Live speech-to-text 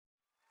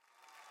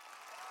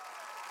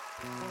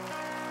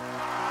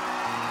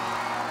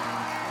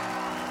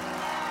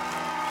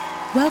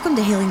Welcome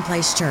to Healing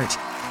Place Church,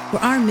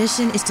 where our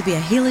mission is to be a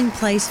healing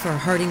place for a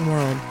hurting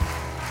world.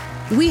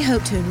 We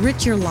hope to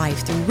enrich your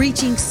life through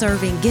reaching,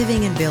 serving,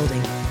 giving, and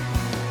building.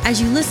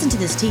 As you listen to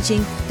this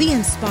teaching, be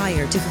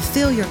inspired to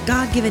fulfill your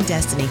God-given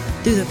destiny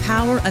through the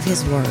power of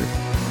His Word.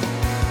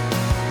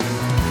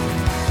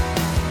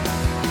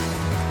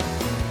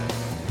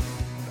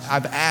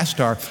 I've asked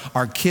our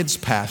kids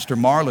pastor,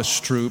 Marla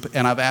Stroop,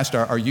 and I've asked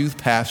our youth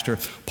pastor,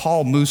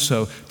 Paul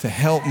Musso, to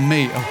help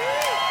me.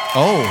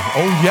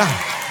 Oh yeah.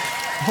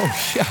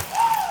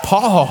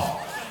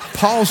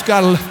 Paul's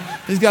got a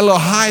little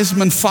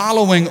Heisman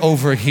following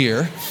over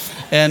here.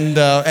 And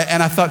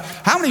I thought,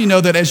 how many of you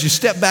know that as you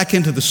step back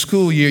into the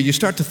school year, you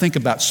start to think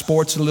about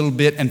sports a little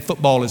bit, and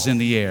football is in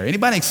the air?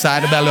 Anybody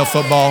excited about a little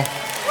football?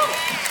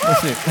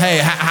 Hey,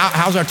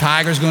 how's our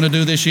Tigers going to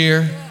do this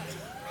year?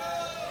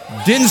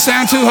 Didn't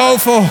sound too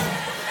hopeful.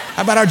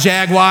 How about our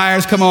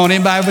Jaguars? Come on,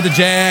 anybody with the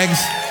Jags?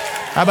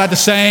 How about the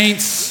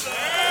Saints?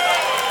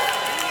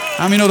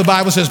 How many know the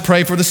Bible says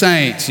pray for the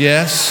saints?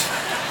 Yes?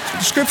 That's what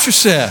the scripture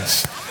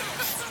says.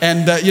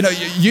 And,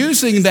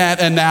 using that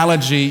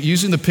analogy,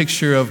 using the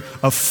picture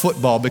of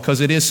football,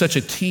 because it is such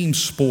a team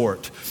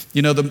sport,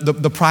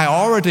 the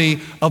priority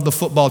of the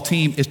football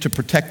team is to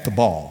protect the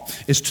ball,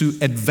 is to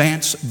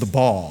advance the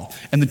ball.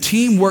 And the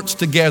team works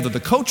together. The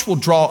coach will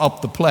draw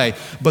up the play,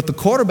 but the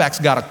quarterback's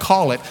got to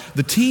call it.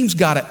 The team's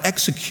got to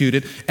execute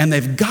it, and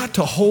they've got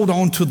to hold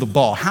on to the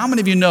ball. How many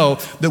of you know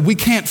that we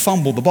can't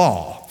fumble the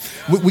ball?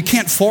 We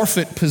can't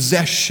forfeit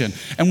possession.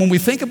 And when we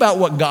think about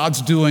what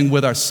God's doing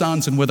with our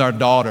sons and with our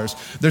daughters,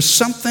 there's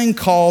something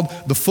called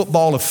the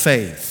football of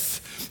faith.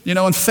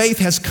 And faith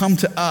has come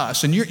to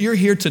us. And you're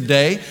here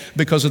today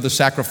because of the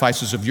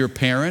sacrifices of your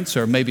parents,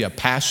 or maybe a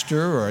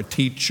pastor or a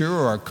teacher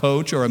or a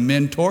coach or a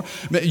mentor.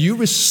 You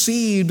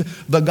received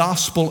the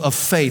gospel of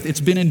faith. It's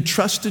been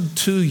entrusted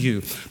to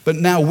you. But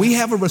now we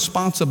have a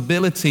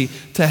responsibility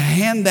to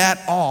hand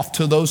that off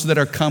to those that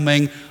are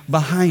coming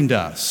behind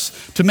us,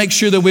 to make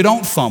sure that we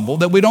don't fumble,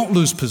 that we don't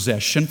lose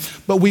possession,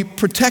 but we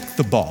protect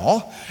the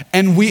ball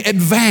and we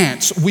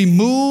advance. We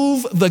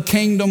move the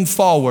kingdom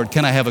forward.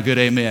 Can I have a good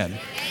amen?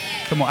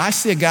 Come on, I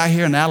see a guy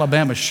here in an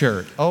Alabama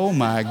shirt. Oh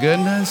my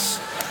goodness.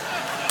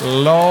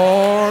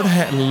 Lord.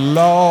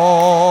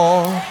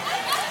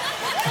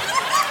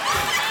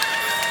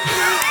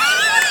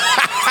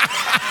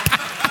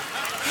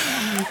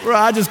 Bro,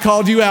 I just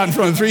called you out in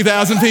front of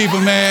 3,000 people,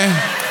 man.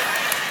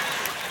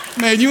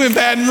 Man, you in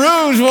Baton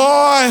Rouge,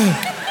 boy.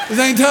 This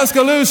ain't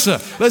Tuscaloosa.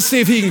 Let's see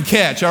if he can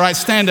catch. All right,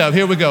 stand up.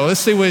 Here we go. Let's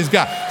see what he's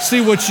got.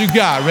 See what you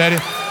got. Ready?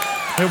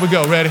 Here we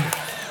go. Ready?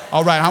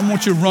 All right, I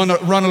want you to run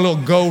a little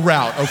go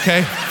route,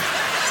 okay?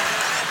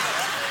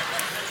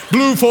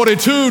 Blue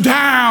 42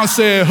 down,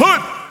 said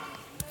hood.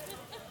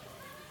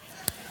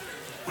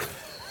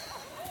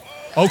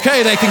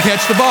 Okay, they can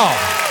catch the ball.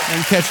 They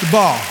can catch the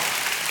ball.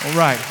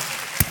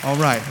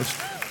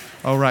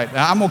 All right.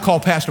 Now, I'm going to call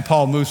Pastor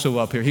Paul Musso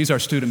up here. He's our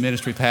student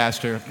ministry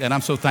pastor, and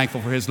I'm so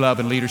thankful for his love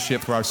and leadership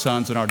for our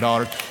sons and our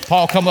daughters.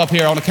 Paul, come up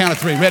here on the count of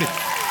three. Ready?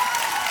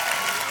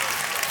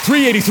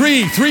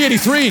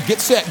 383. Get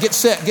set.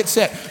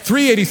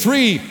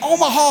 383.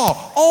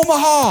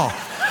 Omaha.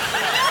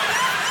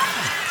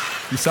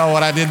 You saw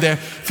what I did there?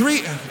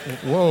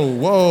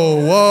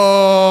 Whoa.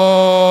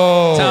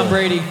 Tom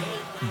Brady.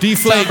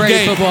 Deflate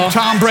gate. Football.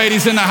 Tom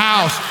Brady's in the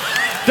house.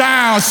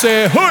 Down,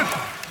 said hood.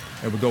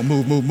 There we go.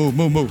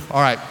 Move.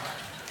 All right.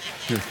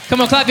 Here.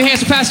 Come on, clap your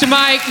hands for Pastor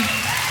Mike.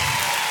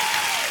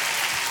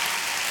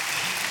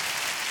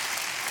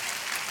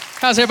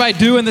 How's everybody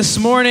doing this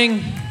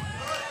morning?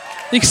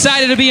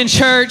 Excited to be in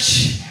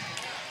church?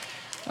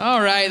 All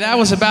right, that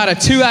was about a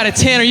 2 out of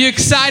 10. Are you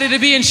excited to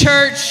be in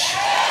church?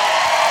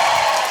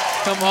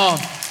 Come on.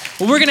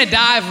 Well, we're going to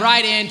dive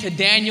right into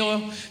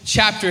Daniel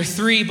chapter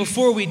 3.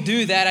 Before we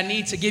do that, I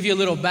need to give you a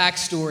little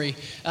backstory.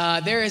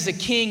 There is a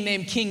king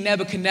named King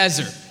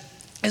Nebuchadnezzar.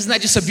 Isn't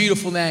that just a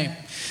beautiful name?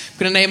 I'm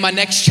going to name my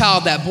next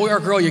child that. Boy or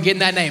girl, you're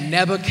getting that name,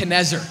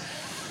 Nebuchadnezzar.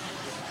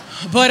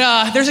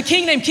 But there's a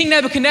king named King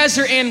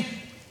Nebuchadnezzar, and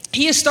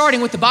he is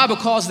starting what the Bible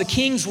calls the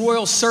King's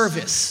Royal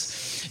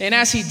Service. And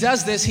as he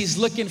does this, he's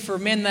looking for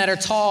men that are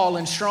tall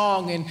and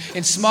strong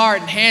and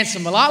smart and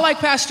handsome. A lot like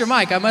Pastor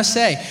Mike, I must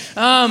say.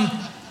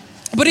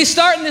 But he's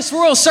starting this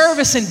royal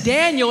service, and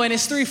Daniel and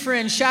his 3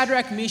 friends,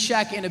 Shadrach,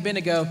 Meshach, and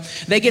Abednego,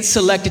 they get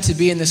selected to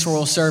be in this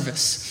royal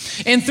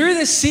service. And through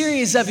this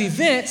series of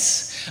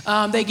events,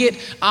 they get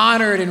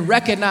honored and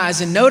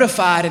recognized and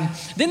notified. And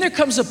then there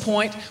comes a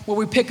point where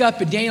we pick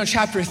up in Daniel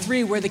chapter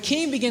 3 where the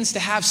king begins to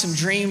have some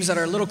dreams that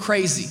are a little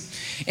crazy.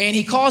 And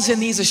he calls in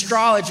these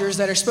astrologers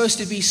that are supposed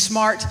to be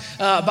smart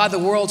by the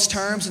world's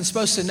terms and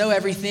supposed to know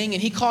everything.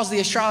 And he calls the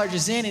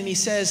astrologers in and he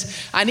says,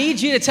 I need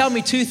you to tell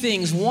me 2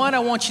 things. 1, I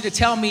want you to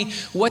tell me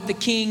what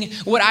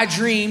I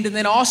dreamed. And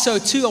then also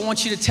 2, I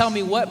want you to tell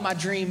me what my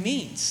dream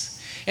means.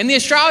 And the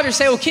astrologers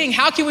say, well, king,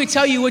 how can we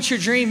tell you what your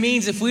dream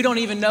means if we don't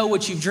even know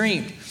what you've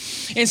dreamed?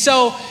 And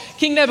so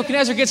King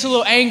Nebuchadnezzar gets a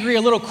little angry,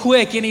 a little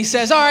quick, and he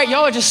says, all right,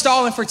 y'all are just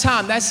stalling for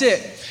time. That's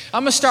it.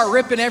 I'm going to start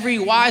ripping every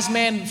wise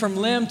man from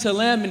limb to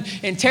limb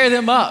and tear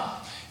them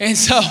up. And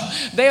so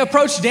they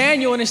approach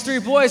Daniel and his 3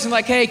 boys and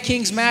like, hey,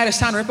 king's mad. It's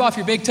time to rip off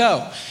your big toe.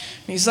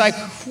 And he's like,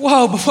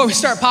 whoa, before we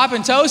start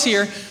popping toes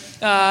here,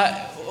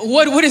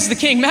 what is the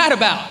king mad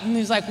about? And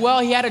he's like, well,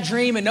 he had a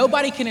dream and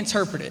nobody can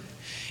interpret it.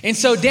 And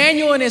so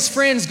Daniel and his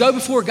friends go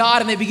before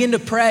God and they begin to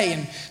pray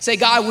and say,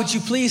 God, would you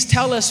please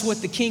tell us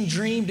what the king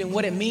dreamed and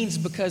what it means,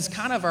 because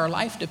kind of our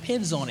life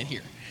depends on it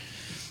here.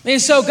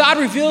 And so God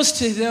reveals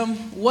to them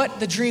what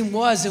the dream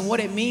was and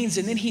what it means.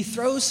 And then he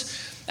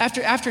throws,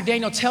 after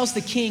Daniel tells the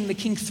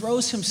king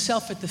throws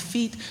himself at the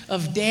feet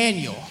of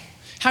Daniel.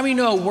 How many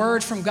know a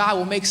word from God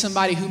will make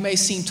somebody who may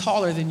seem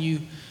taller than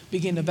you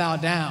begin to bow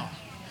down?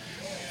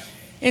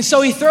 And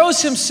so he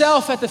throws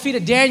himself at the feet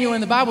of Daniel,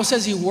 and the Bible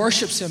says he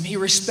worships him. He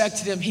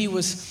respected him. He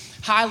was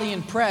highly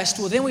impressed.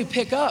 Well, then we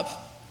pick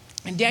up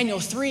in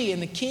Daniel 3,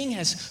 and the king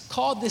has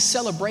called this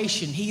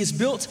celebration. He has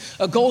built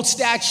a gold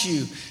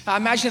statue. I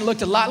imagine it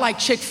looked a lot like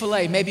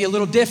Chick-fil-A, maybe a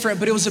little different,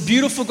 but it was a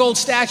beautiful gold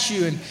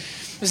statue. And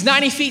it was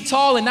 90 feet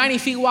tall and 90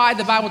 feet wide,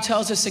 the Bible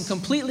tells us, and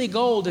completely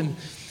gold. And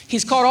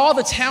he's called all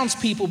the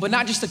townspeople, but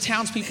not just the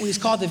townspeople. He's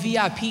called the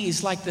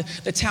VIPs, like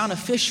the town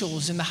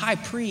officials and the high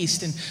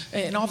priest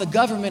and all the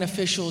government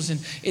officials and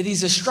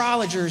these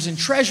astrologers and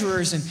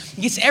treasurers. And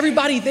he gets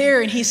everybody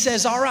there, and he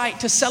says, all right,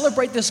 to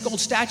celebrate this gold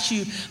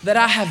statue that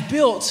I have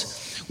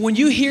built, when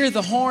you hear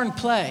the horn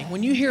play,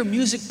 when you hear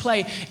music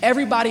play,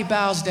 everybody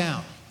bows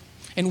down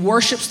and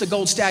worships the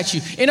gold statue.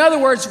 In other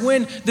words,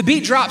 when the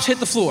beat drops, hit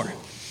the floor.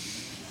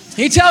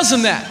 He tells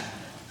them that.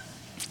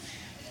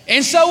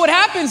 And so what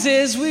happens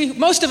is,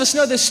 most of us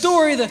know this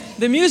story,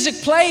 the music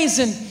plays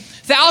and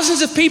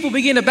thousands of people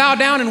begin to bow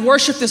down and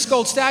worship this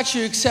gold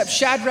statue except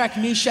Shadrach,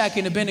 Meshach,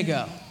 and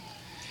Abednego.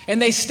 And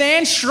they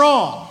stand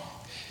strong.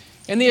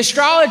 And the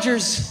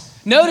astrologers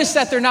notice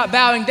that they're not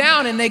bowing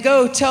down, and they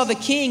go tell the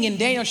king in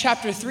Daniel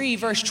chapter 3,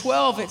 verse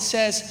 12, it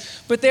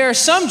says, but there are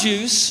some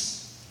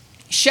Jews,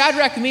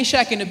 Shadrach,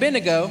 Meshach, and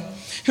Abednego,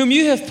 whom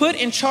you have put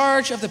in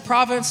charge of the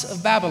province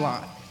of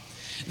Babylon.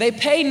 They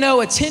pay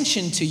no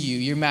attention to you,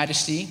 your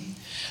majesty.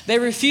 They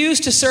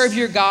refuse to serve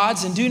your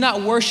gods and do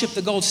not worship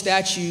the gold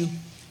statue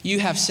you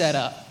have set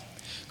up.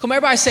 Come on,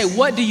 everybody say,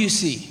 what do you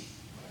see?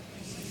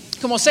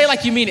 Come on, say it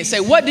like you mean it.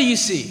 Say, what do you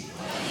see?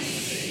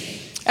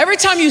 Every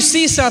time you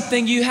see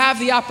something, you have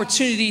the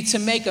opportunity to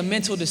make a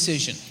mental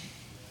decision.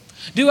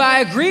 Do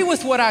I agree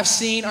with what I've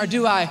seen, or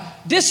do I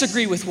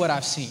disagree with what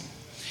I've seen?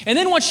 And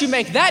then once you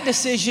make that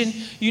decision,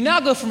 you now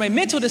go from a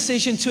mental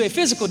decision to a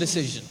physical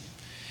decision.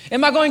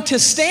 Am I going to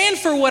stand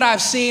for what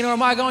I've seen, or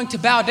am I going to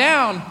bow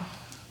down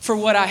for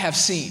what I have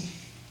seen?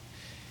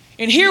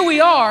 And here we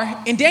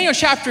are in Daniel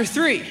chapter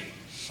 3.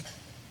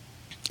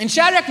 And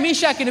Shadrach,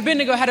 Meshach, and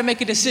Abednego had to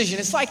make a decision.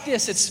 It's like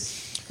this.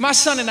 It's my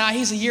son and I,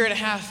 he's a year and a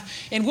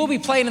half, and we'll be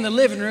playing in the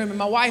living room, and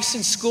my wife's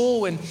in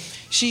school, and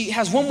she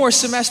has one more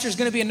semester, is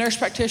going to be a nurse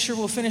practitioner.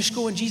 We'll finish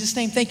school in Jesus'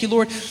 name. Thank you,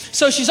 Lord.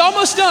 So she's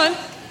almost done.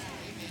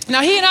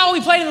 Now, he and I will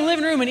be playing in the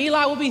living room, and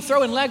Eli will be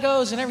throwing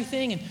Legos and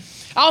everything, and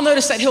I'll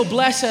notice that he'll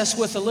bless us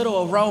with a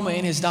little aroma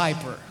in his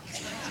diaper.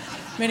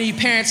 Many of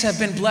you parents have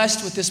been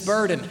blessed with this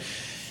burden.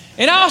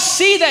 And I'll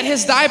see that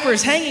his diaper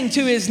is hanging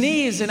to his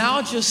knees, and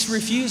I'll just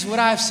refuse what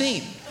I've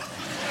seen.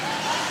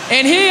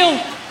 And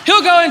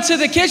he'll go into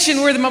the kitchen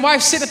where my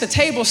wife's sitting at the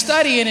table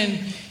studying, and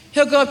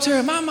he'll go up to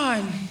her,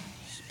 Mama,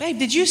 babe,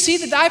 did you see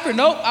the diaper?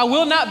 Nope, I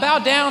will not bow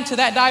down to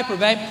that diaper,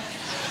 babe.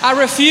 I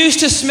refuse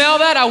to smell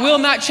that. I will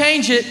not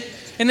change it.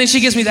 And then she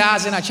gives me the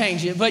eyes and I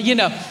change it. But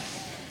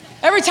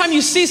every time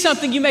you see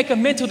something, you make a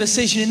mental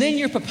decision, and then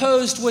you're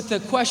proposed with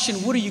the question,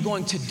 what are you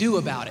going to do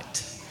about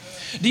it?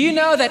 Do you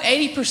know that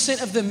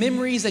 80% of the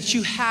memories that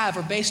you have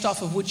are based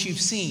off of what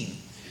you've seen?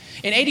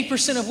 And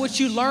 80% of what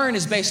you learn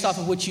is based off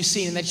of what you've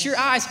seen, and that your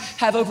eyes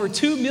have over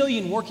 2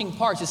 million working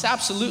parts. It's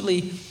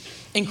absolutely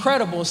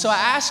incredible. So I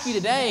ask you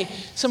today,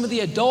 some of the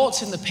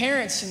adults and the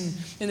parents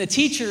and the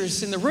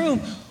teachers in the room,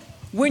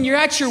 when you're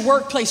at your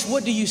workplace,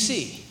 what do you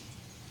see?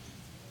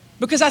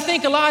 Because I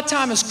think a lot of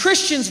time as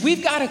Christians,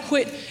 we've got to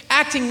quit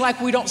acting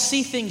like we don't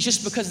see things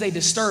just because they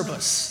disturb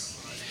us.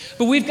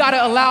 But we've got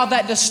to allow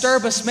that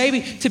disturb us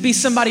maybe to be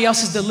somebody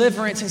else's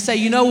deliverance and say,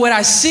 you know what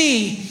I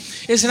see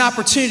is an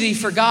opportunity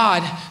for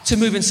God to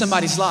move in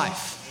somebody's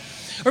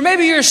life. Or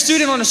maybe you're a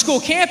student on a school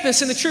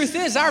campus, and the truth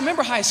is, I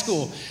remember high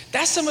school.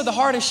 That's some of the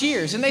hardest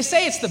years. And they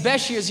say it's the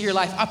best years of your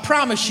life. I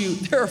promise you,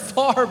 there are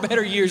far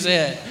better years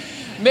ahead.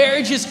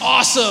 Marriage is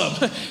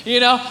awesome,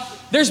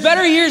 There's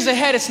better years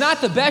ahead. It's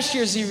not the best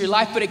years of your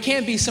life, but it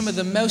can be some of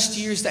the most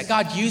years that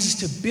God uses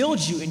to build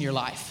you in your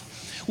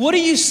life. What do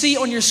you see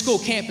on your school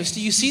campus?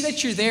 Do you see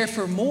that you're there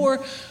for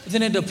more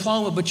than a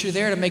diploma, but you're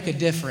there to make a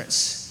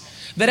difference?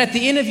 That at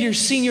the end of your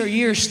senior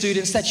year,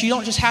 students, that you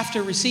don't just have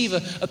to receive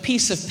a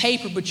piece of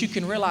paper, but you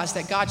can realize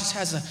that God just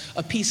has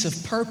a piece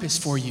of purpose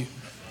for you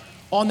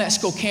on that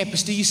school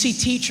campus. Do you see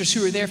teachers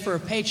who are there for a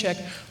paycheck,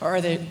 or are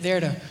they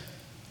there to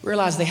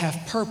realize they have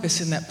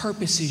purpose, and that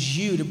purpose is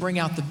you, to bring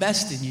out the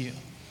best in you?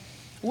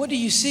 What do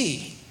you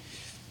see?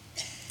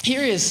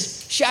 here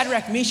is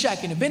Shadrach,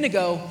 Meshach, and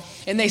Abednego,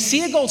 and they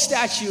see a gold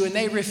statue and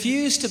they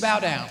refuse to bow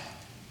down.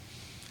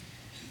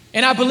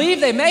 And I believe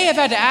they may have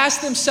had to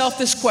ask themselves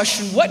this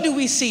question: what do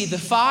we see, the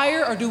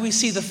fire or do we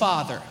see the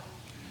Father?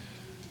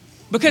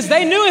 Because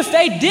they knew if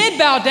they did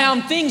bow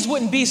down, things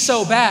wouldn't be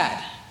so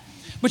bad.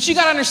 But you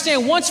got to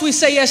understand, once we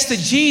say yes to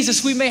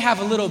Jesus, we may have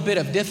a little bit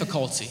of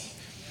difficulty.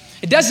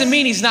 It doesn't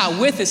mean he's not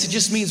with us. It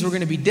just means we're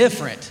going to be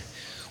different.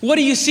 What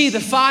do you see, the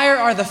fire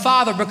or the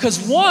Father?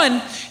 Because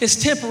one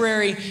is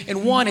temporary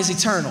and one is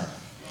eternal.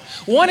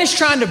 One is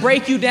trying to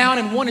break you down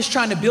and one is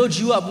trying to build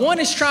you up. One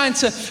is trying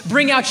to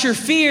bring out your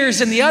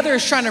fears and the other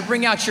is trying to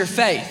bring out your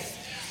faith.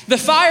 The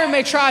fire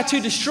may try to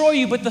destroy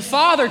you, but the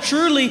Father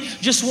truly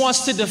just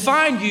wants to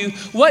define you.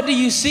 What do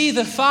you see,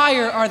 the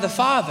fire or the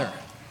Father?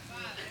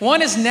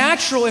 One is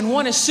natural and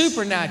one is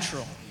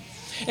supernatural.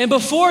 And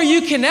before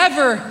you can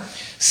ever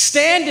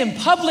stand in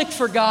public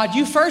for God,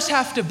 you first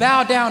have to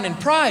bow down in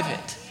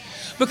private.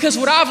 Because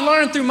what I've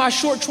learned through my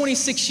short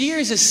 26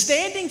 years is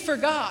standing for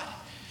God.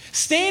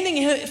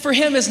 Standing for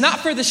Him is not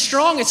for the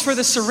strong, it's for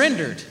the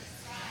surrendered.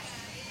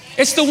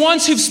 It's the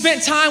ones who've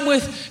spent time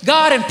with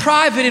God in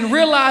private and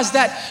realize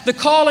that the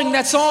calling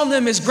that's on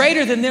them is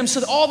greater than them, so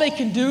that all they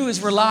can do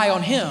is rely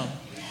on Him.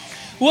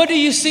 What do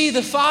you see,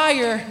 the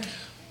fire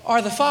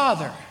or the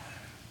Father?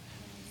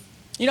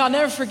 You know, I'll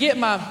never forget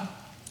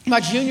my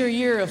junior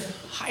year of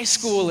high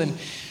school, and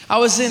I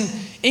was in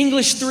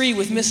English 3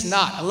 with Miss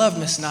Knott. I love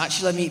Miss Knott.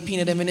 She let me eat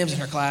peanut M&Ms in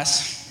her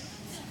class.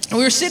 And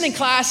we were sitting in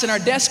class, and our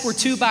desks were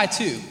 2 by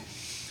 2.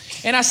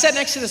 And I sat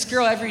next to this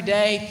girl every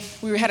day.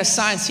 We had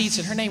assigned seats,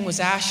 and her name was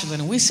Ashlyn.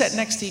 And we sat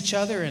next to each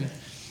other, and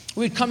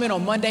we'd come in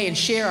on Monday and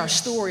share our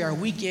story, our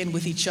weekend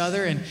with each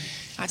other. And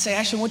I'd say,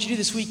 Ashlyn, what'd you do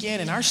this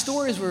weekend? And our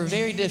stories were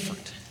very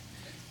different.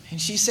 And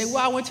she'd say, well,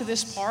 I went to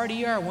this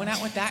party, or I went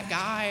out with that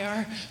guy,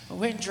 or I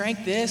went and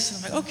drank this.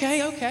 And I'm like,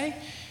 okay.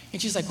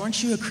 And she's like,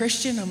 aren't you a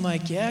Christian? I'm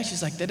like, yeah.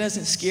 She's like, that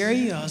doesn't scare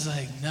you? I was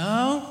like,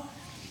 no.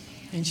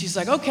 And she's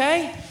like,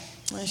 okay.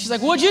 And she's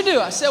like, what'd you do?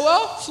 I said,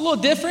 well, it's a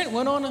little different.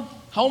 Went on a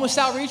homeless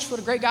outreach with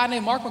a great guy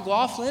named Mark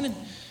McLaughlin and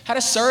had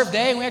a serve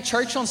day, and we had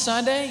church on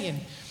Sunday. And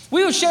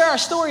we would share our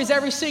stories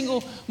every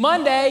single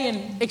Monday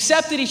and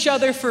accepted each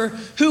other for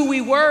who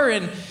we were.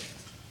 And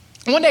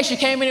one day she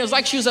came in, it was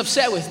like she was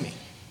upset with me.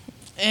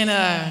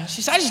 And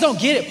she said, I just don't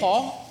get it,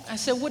 Paul. I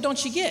said, what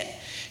don't you get?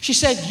 She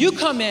said, you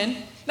come in.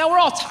 Now, we're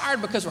all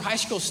tired because we're high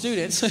school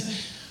students.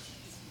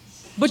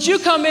 But you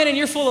come in and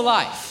you're full of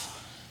life.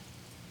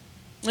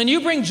 And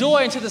you bring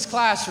joy into this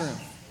classroom.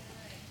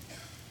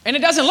 And it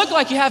doesn't look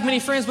like you have many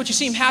friends, but you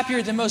seem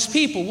happier than most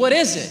people. What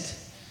is it?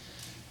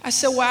 I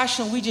said, well,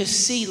 Ashlyn, we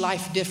just see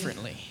life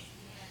differently.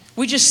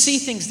 We just see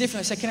things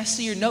differently. I said, can I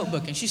see your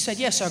notebook? And she said,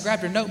 yes. So I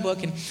grabbed her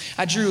notebook and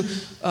I drew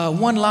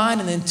one line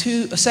and then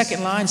a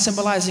second line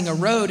symbolizing a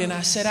road. And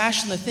I said,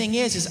 Ashlyn, the thing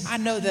is I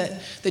know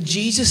that the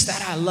Jesus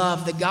that I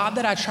love, the God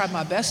that I tried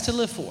my best to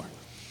live for,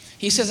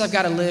 He says I've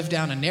got to live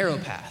down a narrow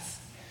path.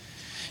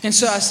 And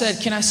so I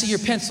said, can I see your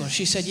pencil?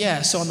 She said,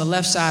 yeah. So on the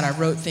left side, I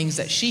wrote things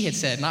that she had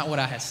said, not what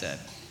I had said.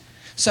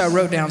 So I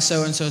wrote down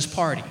so-and-so's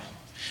party.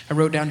 I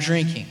wrote down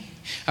drinking.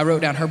 I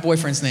wrote down her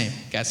boyfriend's name.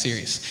 Got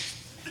serious.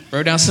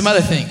 Wrote down some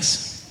other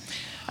things.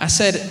 I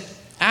said,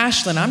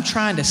 Ashlyn, I'm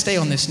trying to stay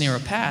on this narrow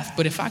path,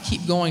 but if I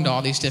keep going to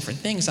all these different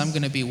things, I'm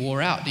going to be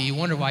wore out. Do you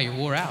wonder why you're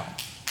wore out?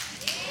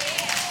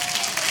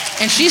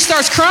 And she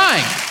starts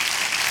crying.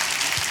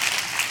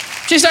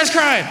 She starts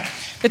crying.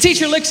 The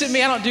teacher looks at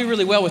me. I don't do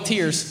really well with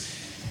tears.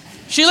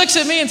 She looks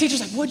at me and the teacher's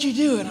like, what'd you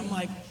do? And I'm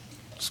like,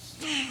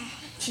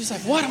 she's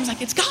like, what? I was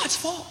like, it's God's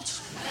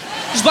fault.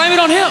 Just blame it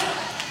on Him.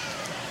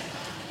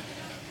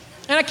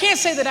 And I can't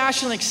say that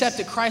Ashlyn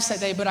accepted Christ that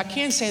day, but I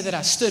can say that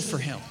I stood for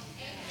Him.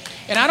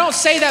 And I don't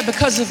say that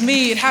because of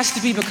me. It has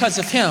to be because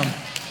of Him.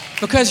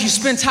 Because you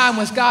spend time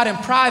with God in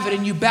private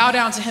and you bow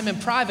down to Him in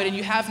private and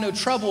you have no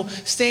trouble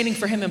standing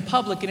for Him in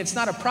public. And it's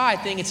not a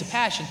pride thing, it's a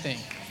passion thing.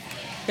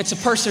 It's a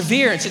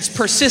perseverance, it's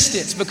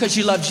persistence because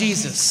you love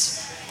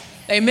Jesus.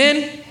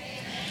 Amen?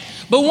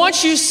 But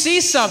once you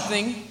see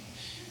something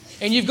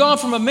and you've gone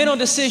from a mental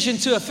decision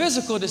to a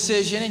physical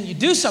decision and you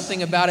do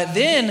something about it,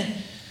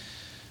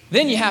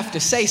 then you have to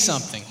say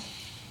something.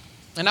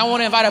 And I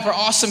want to invite up our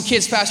awesome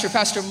kids pastor,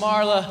 Pastor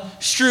Marla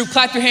Stroop.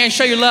 Clap your hands,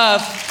 show your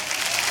love.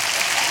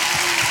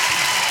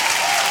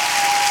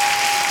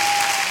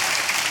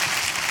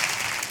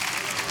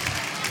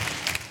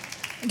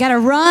 Got to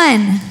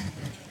run.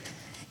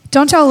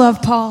 Don't y'all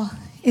love Paul?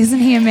 Isn't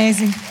he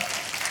amazing?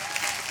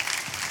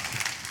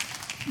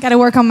 Got to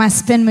work on my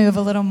spin move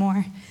a little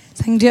more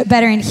so I can do it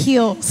better in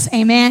heels.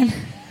 Amen.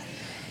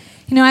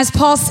 You know, as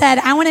Paul said,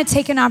 I want to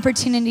take an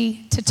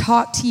opportunity to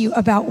talk to you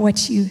about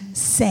what you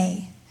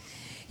say.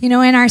 You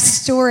know, in our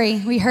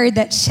story, we heard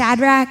that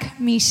Shadrach,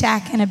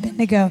 Meshach, and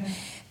Abednego,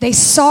 they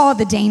saw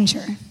the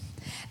danger.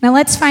 Now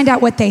let's find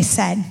out what they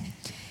said.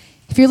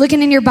 If you're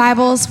looking in your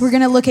Bibles, we're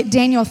going to look at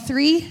Daniel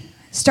 3,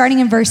 starting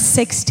in verse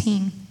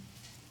 16.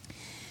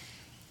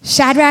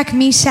 Shadrach,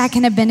 Meshach,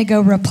 and Abednego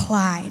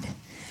replied,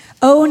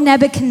 O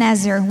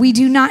Nebuchadnezzar, we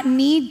do not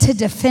need to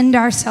defend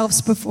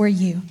ourselves before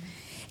you.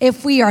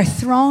 if we are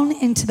thrown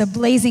into the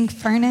blazing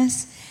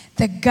furnace,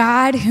 the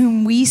God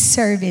whom we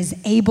serve is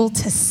able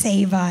to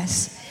save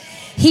us.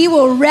 He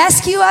will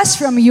rescue us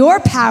from your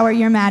power,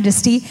 your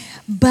majesty,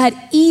 but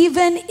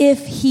even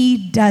if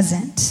he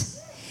doesn't,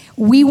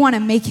 we want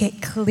to make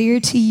it clear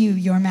to you,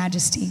 your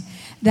majesty,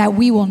 that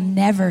we will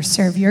never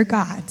serve your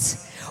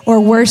gods or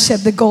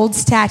worship the gold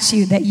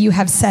statue that you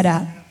have set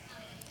up.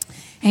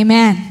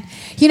 Amen.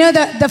 You know,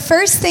 the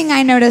first thing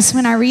I notice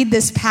when I read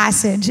this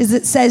passage is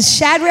it says,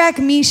 Shadrach,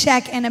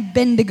 Meshach, and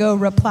Abednego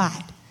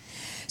replied.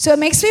 So it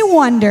makes me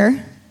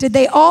wonder, did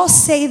they all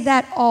say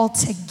that all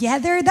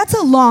together? That's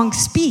a long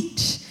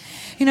speech.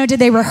 You know, did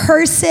they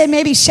rehearse it?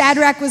 Maybe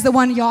Shadrach was the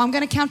one, y'all, I'm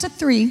going to count to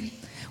 3.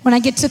 When I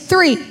get to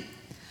 3,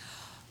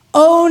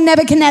 oh,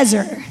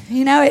 Nebuchadnezzar.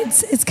 You know,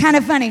 it's kind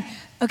of funny.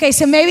 Okay,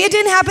 so maybe it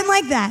didn't happen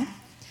like that.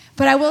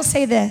 But I will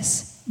say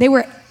this. They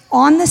were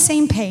on the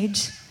same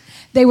page.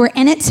 They were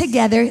in it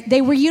together.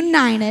 They were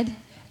united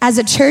as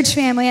a church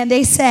family, and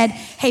they said,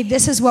 hey,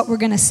 this is what we're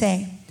going to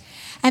say.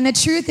 And the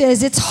truth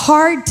is, it's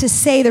hard to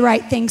say the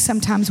right thing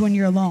sometimes when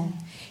you're alone.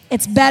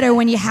 It's better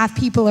when you have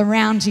people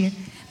around you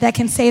that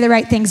can say the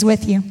right things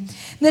with you.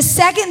 The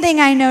second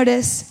thing I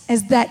notice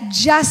is that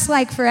just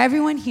like for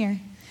everyone here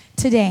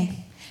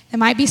today, it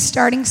might be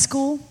starting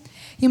school,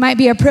 you might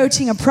be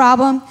approaching a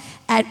problem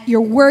at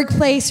your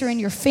workplace or in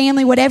your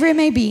family, whatever it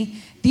may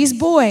be, these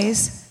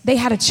boys, they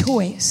had a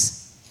choice.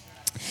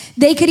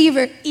 They could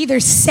either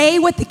say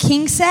what the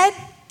king said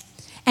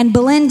and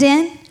blend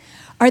in,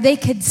 or they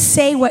could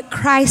say what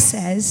Christ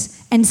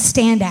says and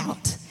stand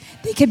out.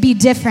 They could be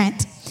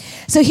different.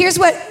 So here's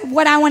what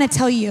I want to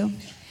tell you,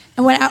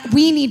 and what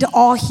we need to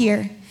all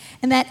hear,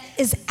 and that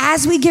is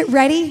as we get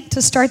ready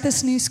to start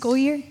this new school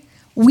year,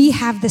 we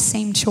have the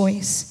same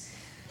choice.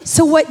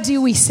 So what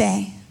do we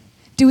say?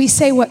 Do we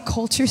say what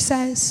culture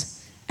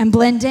says and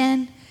blend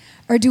in,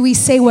 or do we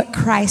say what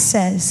Christ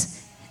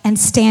says and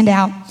stand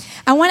out?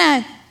 I want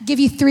to give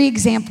you 3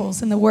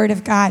 examples in the Word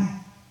of God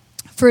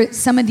for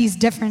some of these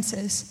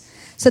differences.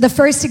 So the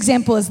first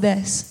example is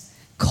this.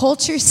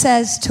 Culture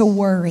says to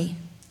worry.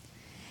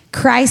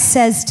 Christ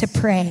says to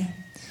pray.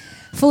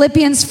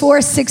 Philippians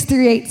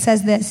 4:6-8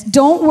 says this.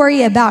 Don't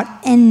worry about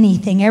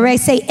anything. Everybody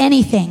say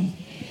anything.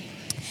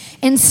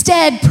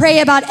 Instead, pray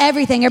about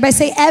everything. Everybody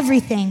say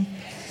everything.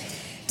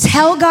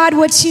 Tell God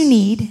what you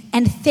need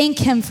and thank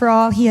him for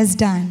all he has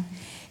done.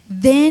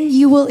 Then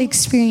you will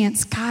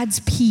experience God's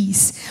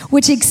peace,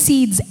 which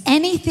exceeds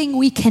anything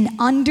we can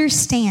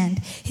understand.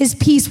 His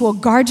peace will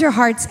guard your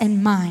hearts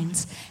and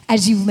minds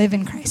as you live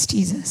in Christ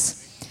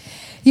Jesus.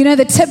 You know,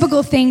 the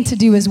typical thing to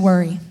do is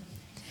worry.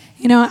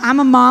 You know, I'm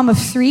a mom of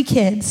 3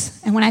 kids,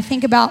 and when I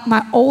think about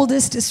my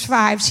oldest is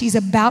 5, she's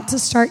about to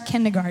start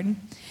kindergarten,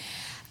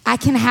 I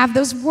can have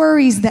those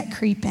worries that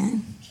creep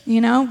in.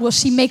 You know, will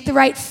she make the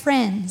right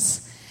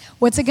friends?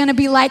 What's it going to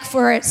be like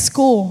for her at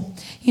school?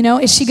 You know,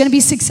 is she going to be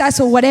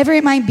successful? Whatever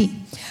it might be.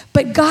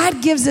 But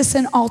God gives us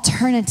an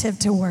alternative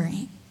to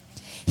worrying.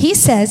 He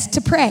says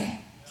to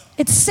pray.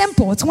 It's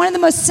simple. It's one of the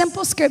most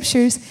simple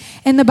scriptures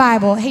in the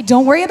Bible. Hey,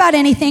 don't worry about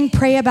anything.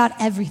 Pray about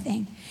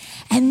everything.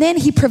 And then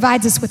he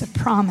provides us with a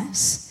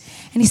promise.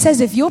 And he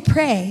says, if you'll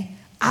pray,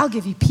 I'll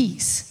give you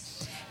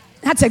peace.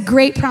 That's a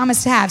great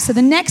promise to have. So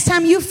the next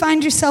time you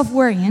find yourself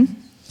worrying,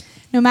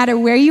 no matter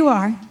where you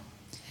are,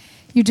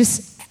 you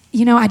just,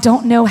 you know, I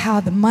don't know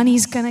how the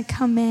money's going to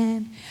come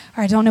in,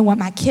 or I don't know what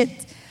my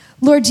kids.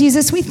 Lord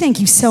Jesus, we thank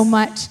you so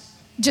much.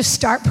 Just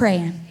start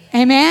praying.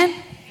 Amen?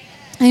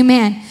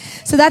 Amen.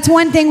 So that's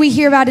one thing we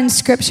hear about in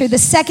Scripture. The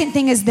second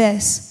thing is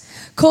this.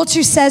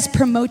 Culture says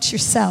promote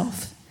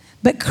yourself,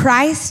 but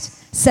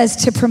Christ says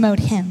to promote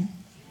him.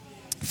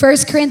 1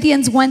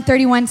 Corinthians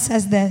 1:31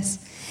 says this.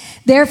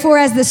 Therefore,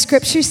 as the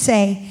Scriptures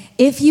say,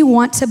 if you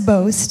want to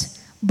boast,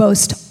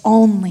 boast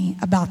only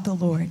about the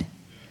Lord.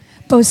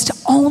 Boast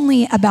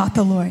only about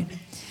the Lord.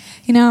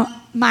 You know,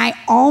 my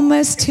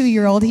almost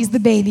 2-year-old, he's the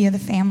baby of the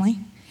family.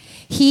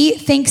 He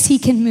thinks he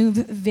can move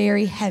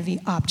very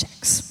heavy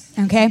objects,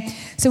 okay?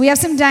 So we have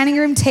some dining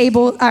room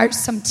table, or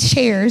some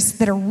chairs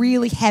that are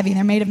really heavy.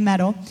 They're made of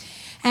metal.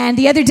 And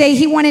the other day,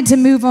 he wanted to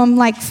move them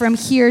like from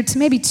here to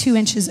maybe 2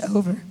 inches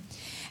over.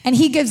 And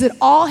he gives it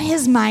all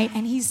his might,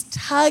 and he's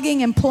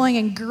tugging and pulling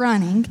and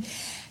grunting.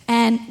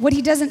 And what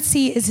he doesn't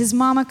see is his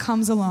mama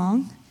comes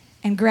along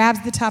and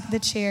grabs the top of the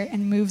chair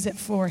and moves it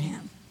for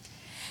him.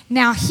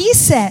 Now, he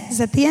says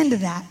at the end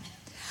of that,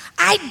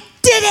 I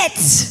did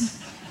it!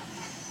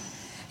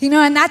 You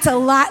know, and that's a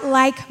lot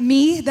like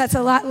me. That's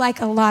a lot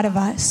like a lot of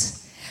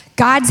us.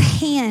 God's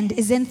hand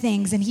is in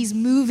things, and he's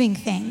moving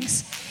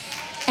things.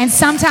 And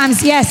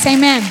sometimes, yes,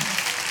 amen.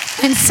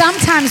 And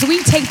sometimes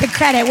we take the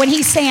credit when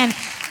he's saying,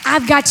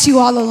 I've got you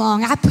all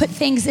along. I put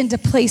things into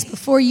place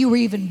before you were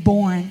even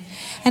born.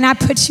 And I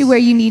put you where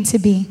you need to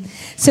be.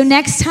 So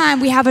next time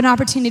we have an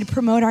opportunity to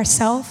promote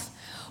ourselves,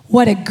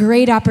 what a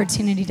great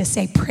opportunity to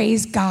say,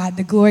 praise God,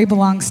 the glory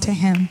belongs to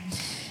him.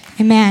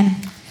 Amen.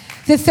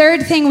 The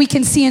third thing we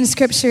can see in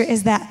Scripture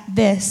is that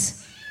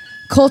this.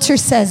 Culture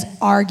says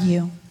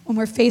argue. When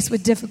we're faced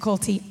with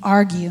difficulty,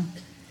 argue.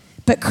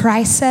 But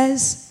Christ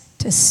says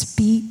to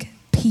speak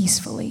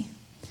peacefully.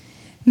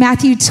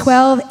 Matthew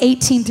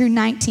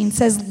 12:18-19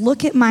 says,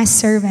 "Look at my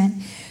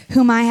servant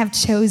whom I have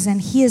chosen.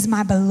 He is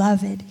my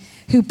beloved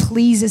who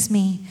pleases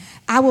me.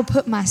 I will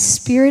put my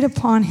spirit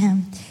upon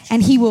him,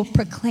 and he will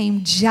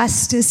proclaim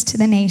justice to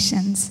the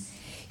nations.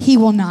 He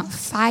will not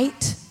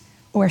fight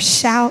or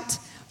shout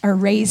or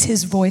raise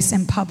his voice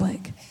in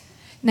public."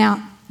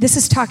 Now, this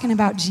is talking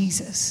about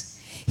Jesus.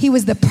 He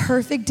was the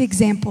perfect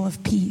example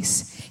of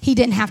peace. He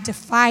didn't have to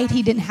fight.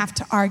 He didn't have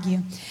to argue.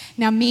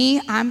 Now, me,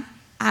 I'm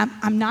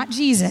not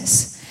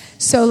Jesus.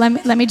 So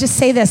let me just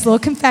say this, little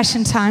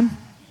confession time.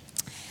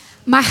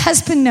 My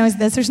husband knows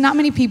this. There's not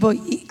many people.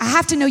 I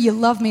have to know you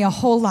love me a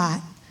whole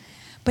lot.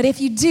 But if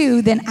you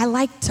do, then I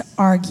like to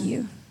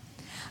argue.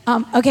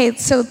 Okay,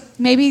 so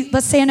maybe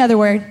let's say another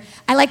word.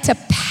 I like to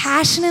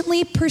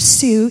passionately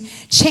pursue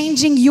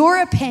changing your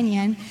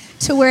opinion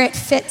to where it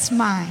fits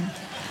mine.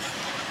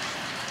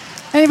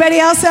 Anybody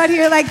else out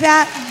here like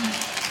that?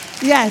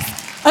 Yes.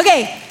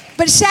 Okay,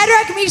 but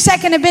Shadrach,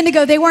 Meshach, and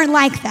Abednego, they weren't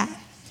like that.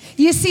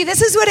 You see,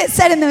 this is what it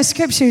said in those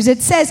scriptures.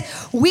 It says,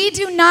 we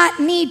do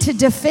not need to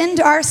defend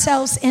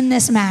ourselves in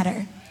this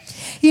matter.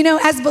 You know,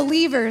 as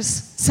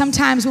believers,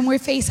 sometimes when we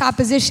face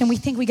opposition, we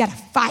think we got to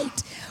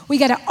fight. We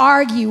got to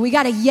argue. We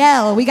got to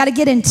yell. We got to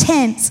get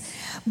intense.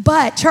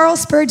 But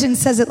Charles Spurgeon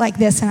says it like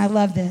this, and I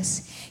love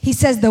this. He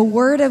says, the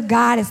word of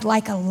God is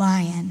like a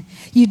lion.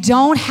 You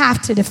don't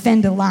have to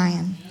defend a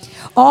lion.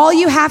 All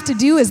you have to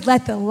do is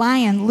let the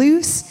lion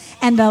loose,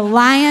 and the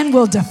lion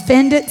will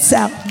defend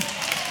itself.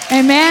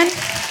 Amen?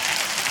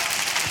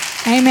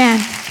 Amen.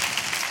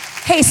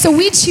 Hey, so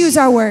we choose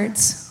our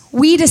words.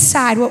 We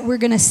decide what we're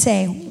going to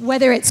say,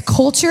 whether it's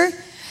culture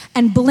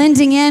and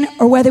blending in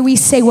or whether we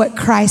say what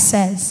Christ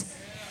says.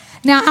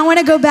 Now, I want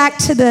to go back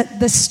to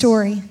the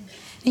story.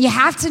 And you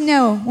have to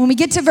know, when we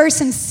get to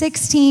verses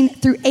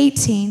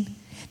 16-18,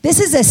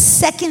 this is a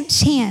second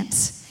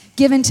chance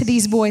given to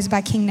these boys by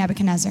King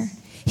Nebuchadnezzar.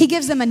 He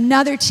gives them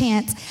another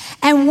chance.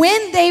 And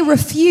when they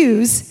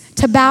refuse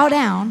to bow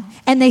down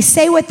and they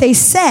say what they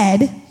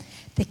said,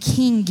 the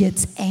king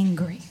gets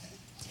angry.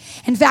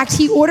 In fact,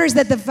 he orders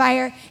that the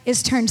fire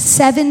is turned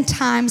 7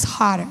 times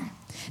hotter.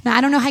 Now,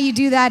 I don't know how you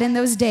do that in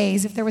those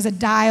days. If there was a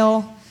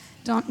dial,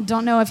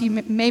 don't know if you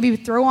maybe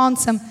throw on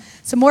some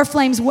more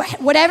flames.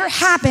 Whatever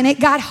happened, it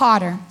got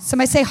hotter.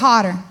 Somebody say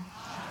hotter.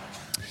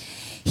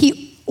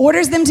 He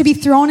orders them to be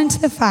thrown into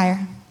the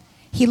fire.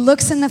 He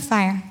looks in the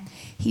fire.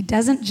 He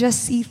doesn't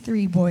just see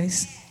 3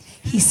 boys.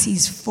 He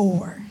sees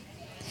 4.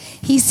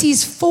 He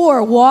sees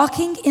 4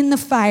 walking in the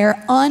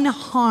fire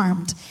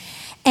unharmed.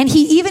 And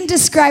he even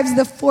describes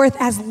the 4th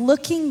as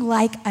looking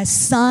like a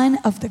son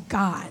of the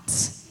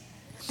gods.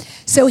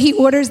 So he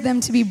orders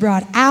them to be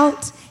brought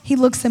out. He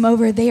looks them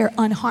over. They are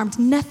unharmed.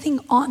 Nothing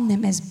on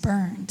them is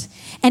burned.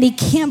 And he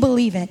can't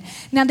believe it.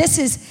 Now, this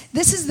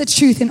is the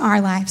truth in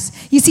our lives.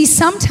 You see,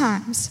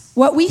 sometimes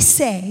what we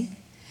say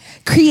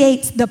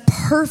creates the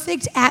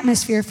perfect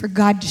atmosphere for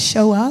God to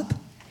show up.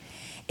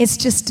 It's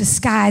just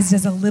disguised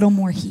as a little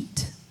more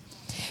heat.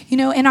 You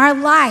know, in our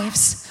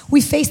lives,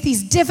 we face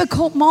these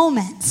difficult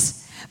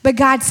moments, but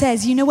God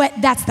says, you know what?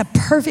 That's the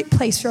perfect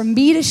place for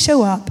me to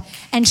show up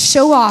and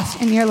show off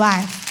in your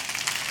life.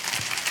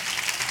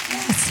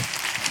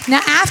 Yes. Now,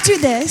 after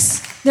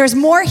this, there's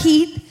more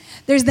heat.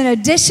 There's an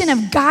addition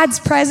of God's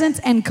presence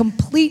and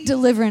complete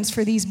deliverance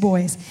for these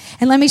boys.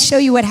 And let me show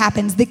you what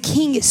happens. The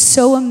king is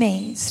so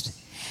amazed.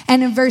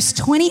 And in verse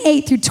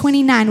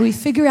 28-29, we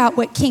figure out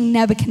what King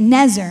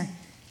Nebuchadnezzar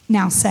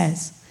now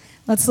says.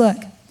 Let's look.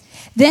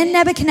 Then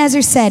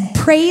Nebuchadnezzar said,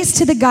 "Praise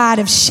to the God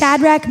of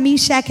Shadrach,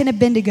 Meshach, and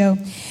Abednego.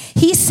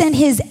 He sent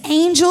his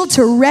angel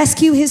to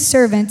rescue his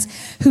servants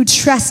who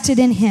trusted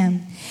in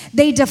him.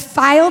 They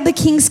defied the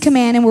king's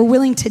command and were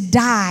willing to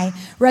die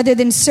rather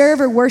than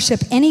serve or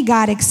worship any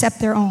god except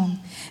their own.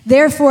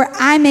 Therefore,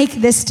 I make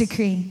this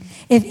decree.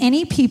 If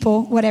any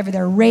people, whatever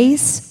their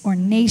race or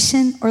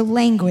nation or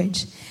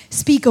language,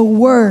 speak a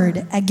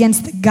word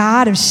against the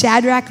God of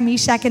Shadrach,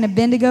 Meshach, and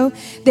Abednego,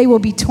 they will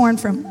be torn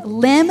from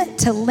limb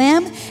to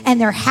limb, and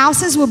their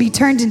houses will be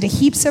turned into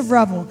heaps of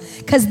rubble,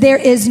 because there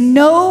is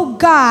no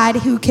God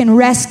who can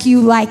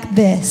rescue like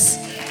this."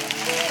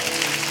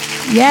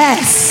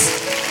 Yes.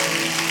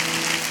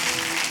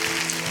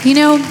 You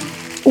know,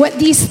 what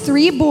these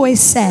 3 boys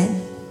said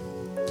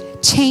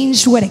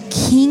changed what a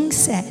king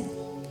said,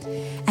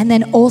 and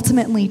then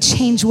ultimately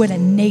changed what a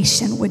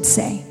nation would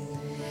say.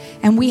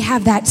 And we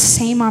have that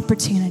same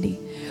opportunity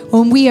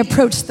when we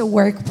approach the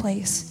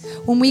workplace,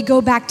 when we go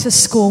back to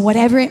school,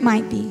 whatever it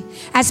might be.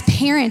 As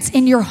parents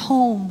in your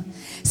home,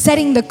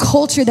 setting the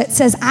culture that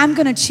says, I'm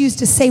going to choose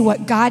to say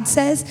what God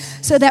says,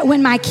 so that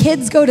when my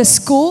kids go to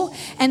school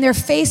and they're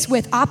faced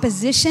with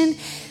opposition,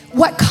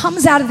 what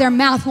comes out of their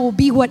mouth will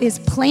be what is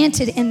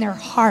planted in their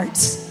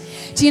hearts.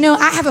 Do you know,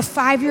 I have a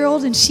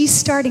 5-year-old and she's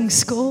starting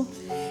school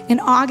in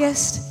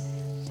August.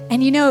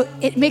 And you know,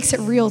 it makes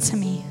it real to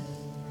me.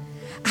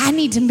 I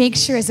need to make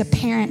sure as a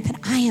parent that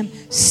I am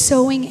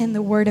sowing in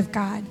the word of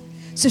God.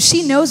 So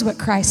she knows what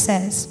Christ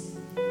says.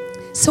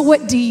 So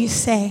what do you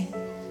say?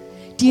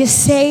 Do you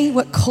say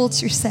what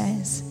culture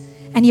says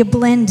and you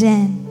blend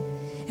in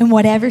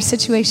whatever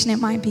situation it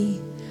might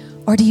be?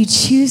 Or do you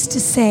choose to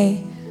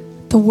say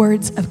the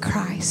words of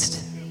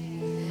Christ?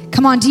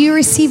 Come on, do you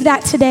receive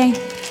that today?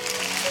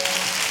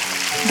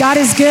 God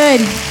is good.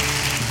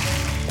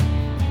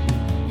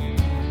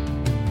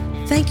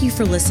 Thank you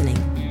for listening.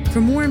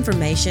 For more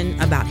information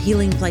about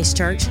Healing Place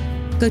Church,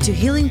 go to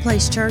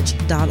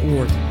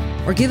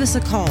healingplacechurch.org or give us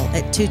a call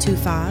at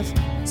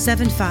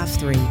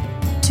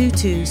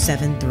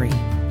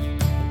 225-753-2273.